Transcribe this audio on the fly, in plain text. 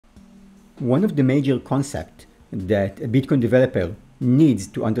One of the major concepts that a Bitcoin developer needs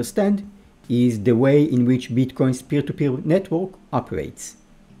to understand is the way in which Bitcoin's peer-to-peer network operates.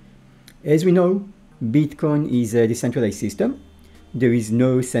 As we know, Bitcoin is a decentralized system. There is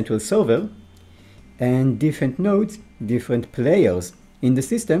no central server, and different nodes, different players in the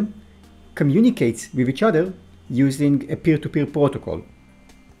system communicate with each other using a peer-to-peer protocol.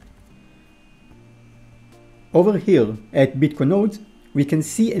 Over here at Bitcoin nodes, we can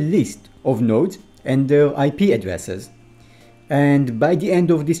see a list of nodes and their IP addresses. And by the end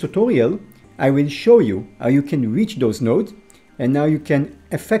of this tutorial, I will show you how you can reach those nodes and how you can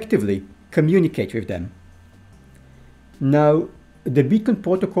effectively communicate with them. Now, the Bitcoin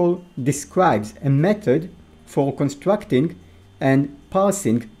protocol describes a method for constructing and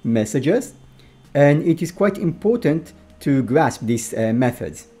parsing messages, and it is quite important to grasp these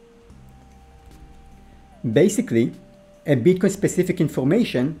methods. Basically, a Bitcoin-specific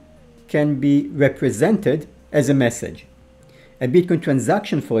information can be represented as a message. A Bitcoin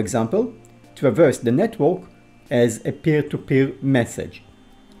transaction, for example, traversed the network as a peer-to-peer message.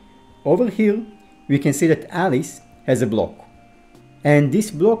 Over here, we can see that Alice has a block. And this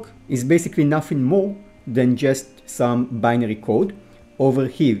block is basically nothing more than just some binary code. Over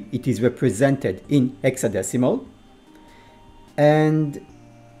here, it is represented in hexadecimal. And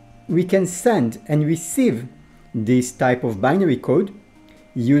we can send and receive this type of binary code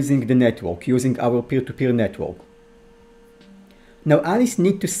using the network, using our peer-to-peer network. Now Alice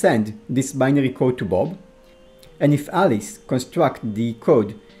needs to send this binary code to Bob, and if Alice constructs the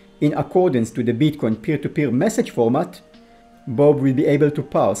code in accordance to the Bitcoin peer-to-peer message format, Bob will be able to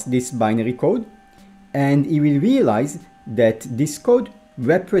parse this binary code, and he will realize that this code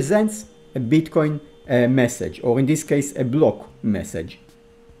represents a Bitcoin message, or in this case a block message.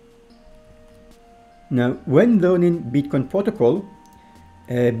 Now, when learning Bitcoin protocol,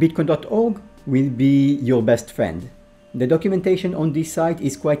 bitcoin.org will be your best friend. The documentation on this site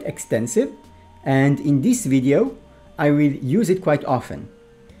is quite extensive, and in this video, I will use it quite often.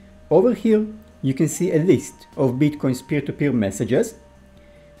 Over here, you can see a list of Bitcoin's peer-to-peer messages,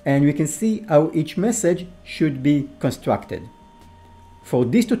 and we can see how each message should be constructed. For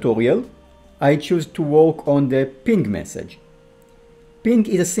this tutorial, I choose to work on the ping message. Ping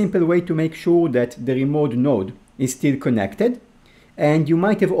is a simple way to make sure that the remote node is still connected, and you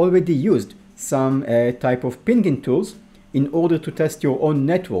might have already used some type of pinging tools in order to test your own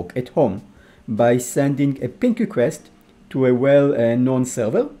network at home by sending a ping request to a well-known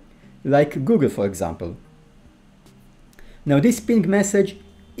server, like Google, for example. Now, this ping message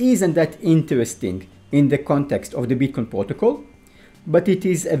isn't that interesting in the context of the Bitcoin protocol, but it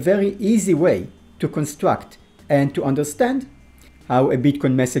is a very easy way to construct and to understand how a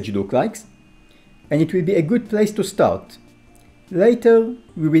Bitcoin message looks like, and it will be a good place to start. Later,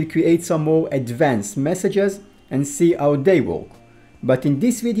 we will create some more advanced messages and see how they work, but in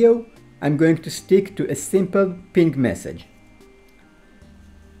this video, I'm going to stick to a simple ping message.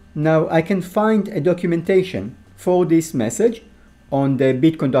 Now, I can find a documentation for this message on the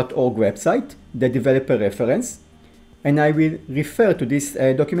bitcoin.org website, the developer reference, and I will refer to this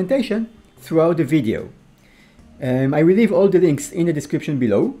documentation throughout the video. I will leave all the links in the description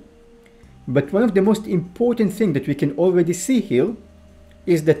below, but one of the most important things that we can already see here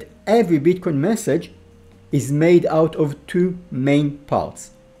is that every Bitcoin message is made out of two main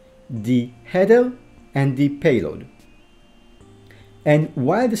parts, the header and the payload. And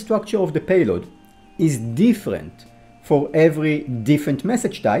while the structure of the payload is different for every different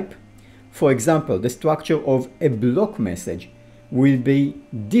message type, for example, the structure of a block message will be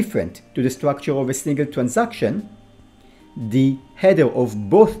different to the structure of a single transaction, the header of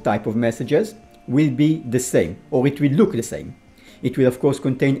both types of messages will be the same, or it will look the same. It will of course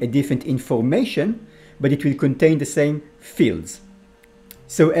contain a different information, but it will contain the same fields.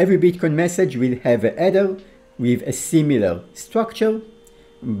 So every Bitcoin message will have a header with a similar structure,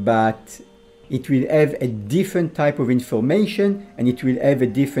 but it will have a different type of information and it will have a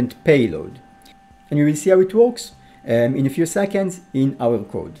different payload. And we will see how it works in a few seconds in our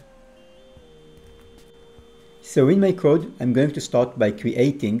code. So in my code, I'm going to start by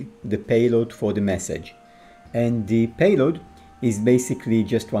creating the payload for the message. And the payload is basically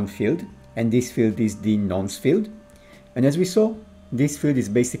just one field, and this field is the nonce field. And as we saw, this field is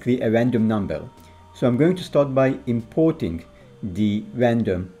basically a random number. So I'm going to start by importing the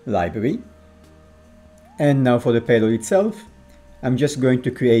random library. And now for the payload itself, I'm just going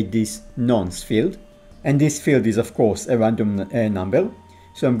to create this nonce field. And this field is of course a random number.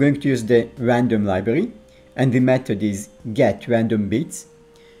 So I'm going to use the random library, and the method is getRandomBits,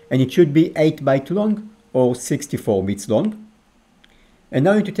 and it should be 8 bytes long or 64 bits long. And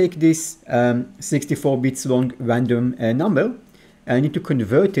now I need to take this 64 bits long random number, and I need to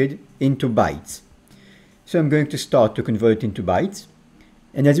convert it into bytes. So I'm going to start to convert it into bytes.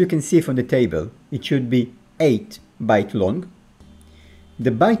 And as you can see from the table, it should be 8 byte long.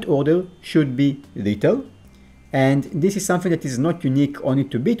 The byte order should be little. And this is something that is not unique only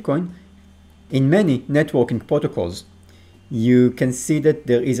to Bitcoin. In many networking protocols, you can see that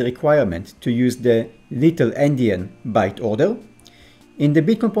there is a requirement to use the little endian byte order. In the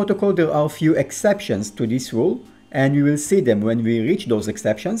Bitcoin protocol, there are a few exceptions to this rule, and we will see them when we reach those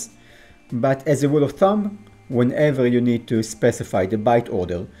exceptions. But as a rule of thumb, whenever you need to specify the byte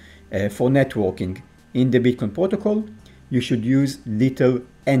order for networking in the Bitcoin protocol, you should use little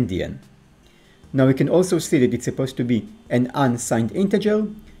endian. Now we can also see that it's supposed to be an unsigned integer,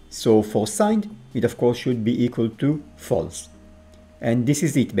 so for signed, it of course should be equal to false. And this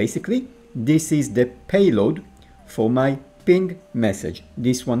is it basically. This is the payload for my ping message.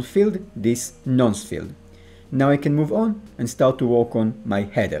 This one field, this nonce field. Now I can move on and start to work on my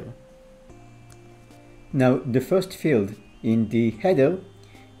header. Now the first field in the header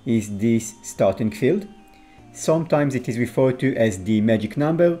is this starting field. Sometimes it is referred to as the magic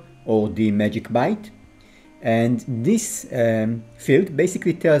number or the magic byte. And this field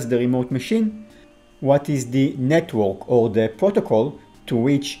basically tells the remote machine what is the network or the protocol to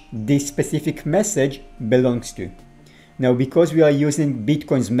which this specific message belongs to. Now, because we are using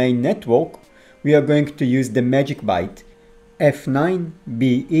Bitcoin's main network, we are going to use the magic byte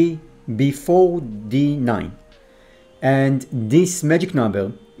F9BE B4D9. And this magic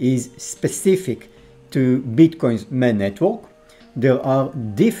number is specific to Bitcoin's main network. There are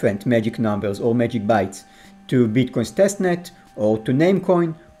different magic numbers or magic bytes to Bitcoin's testnet or to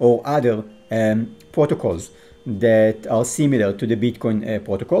Namecoin or other protocols that are similar to the Bitcoin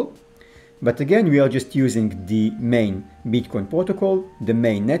protocol. But again, we are just using the main Bitcoin protocol, the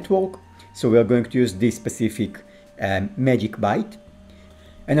main network. So we are going to use this specific magic byte.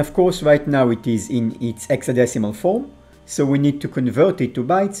 And of course, right now it is in its hexadecimal form. So we need to convert it to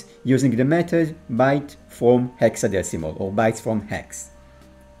bytes using the method byte from hexadecimal or bytes from hex.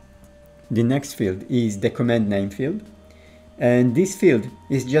 The next field is the command name field. And this field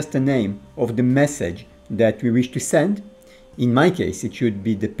is just the name of the message that we wish to send. In my case, it should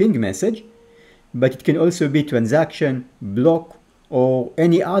be the ping message, but it can also be transaction, block, or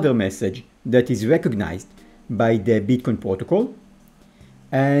any other message that is recognized by the Bitcoin protocol.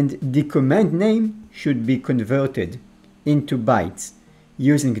 And the command name should be converted into bytes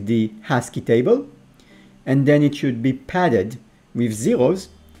using the ASCII table, and then it should be padded with zeros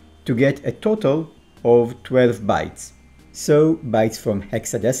to get a total of 12 bytes. So bytes from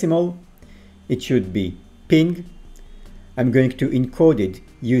hexadecimal, it should be ping. I'm going to encode it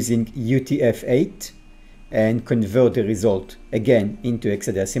using UTF-8 and convert the result again into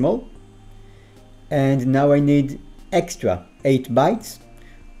hexadecimal. And now I need extra 8 bytes,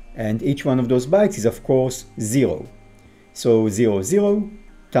 and each one of those bytes is of course 0. So 00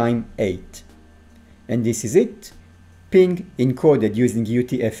 times 8. And this is it. Ping encoded using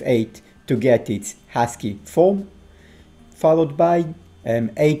UTF-8 to get its ASCII form, followed by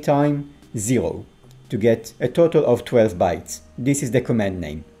 8 times 0 to get a total of 12 bytes. This is the command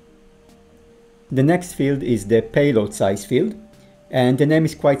name. The next field is the payload size field, and the name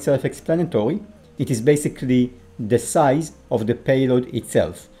is quite self-explanatory. It is basically the size of the payload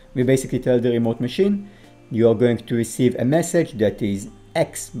itself. We basically tell the remote machine, you are going to receive a message that is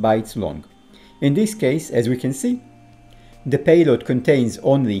X bytes long. In this case, as we can see, the payload contains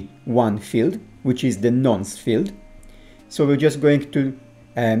only one field, which is the nonce field. So we're just going to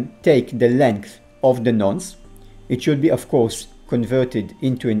take the length of the nonce. It should be, of course, converted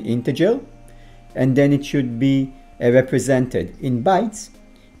into an integer, and then it should be represented in bytes.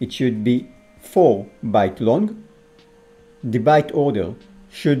 It should be 4 byte long. The byte order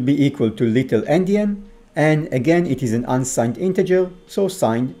should be equal to little endian, and again it is an unsigned integer, so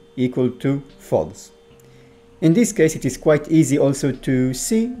signed equal to false. In this case, it is quite easy also to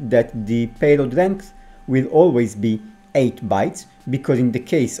see that the payload length will always be 8 bytes, because in the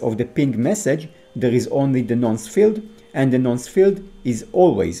case of the ping message, there is only the nonce field, and the nonce field is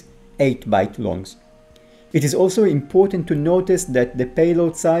always 8 byte longs. It is also important to notice that the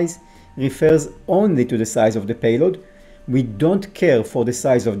payload size refers only to the size of the payload. We don't care for the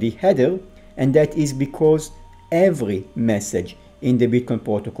size of the header, and that is because every message in the Bitcoin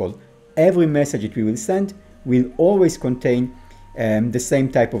protocol, every message that we will send will always contain the same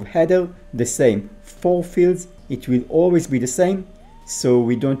type of header, the same 4 fields. It will always be the same, so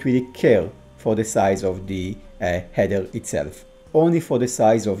we don't really care for the size of the header itself, only for the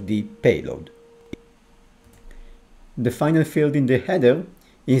size of the payload. the final field in the header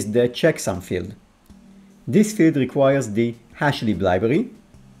is the checksum field. This field requires the hashlib library,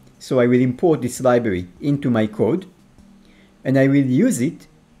 so I will import this library into my code, and I will use it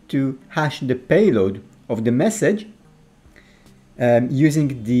to hash the payload of the message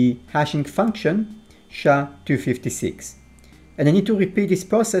using the hashing function SHA-256. And I need to repeat this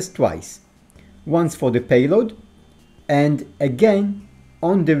process twice, once for the payload and again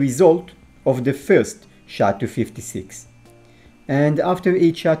on the result of the first SHA-256. And after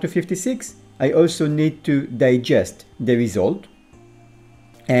each SHA-256, I also need to digest the result,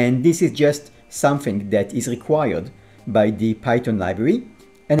 and this is just something that is required by the Python library,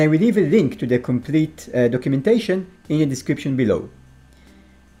 and I will leave a link to the complete documentation in the description below.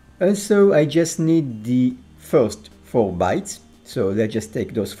 Also, I just need the first 4 bytes, so let's just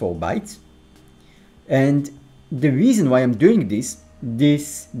take those 4 bytes. And the reason why I'm doing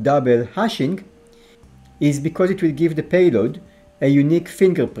this double hashing, is because it will give the payload a unique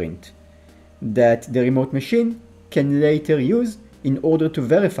fingerprint that the remote machine can later use in order to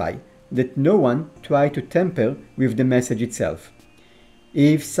verify that no one tried to tamper with the message itself.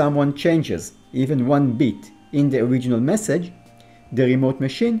 If someone changes even 1 bit in the original message, the remote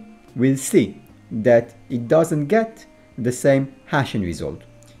machine will see that it doesn't get the same hashing result.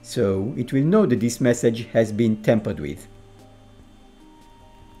 So it will know that this message has been tampered with.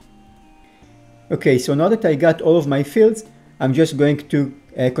 Okay, so now that I got all of my fields, I'm just going to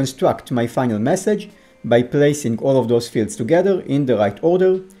construct my final message by placing all of those fields together in the right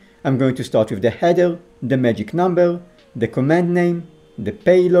order. I'm going to start with the header, the magic number, the command name, the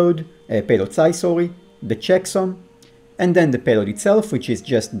payload size, the checksum, and then the payload itself, which is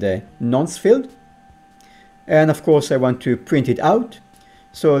just the nonce field. And of course I want to print it out,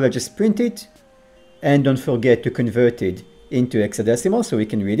 so let's just print it, and don't forget to convert it into hexadecimal so we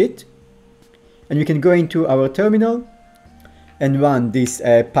can read it. And we can go into our terminal and run this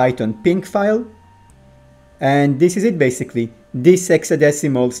Python ping file, and this is it basically. This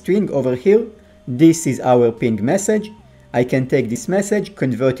hexadecimal string over here, this is our ping message. I can take this message,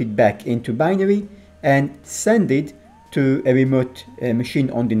 convert it back into binary, and send it to a remote machine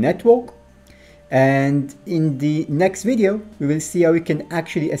on the network. And in the next video, we will see how we can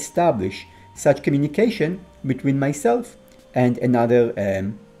actually establish such communication between myself and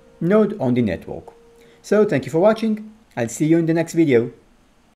another node on the network. So thank you for watching. I'll see you in the next video.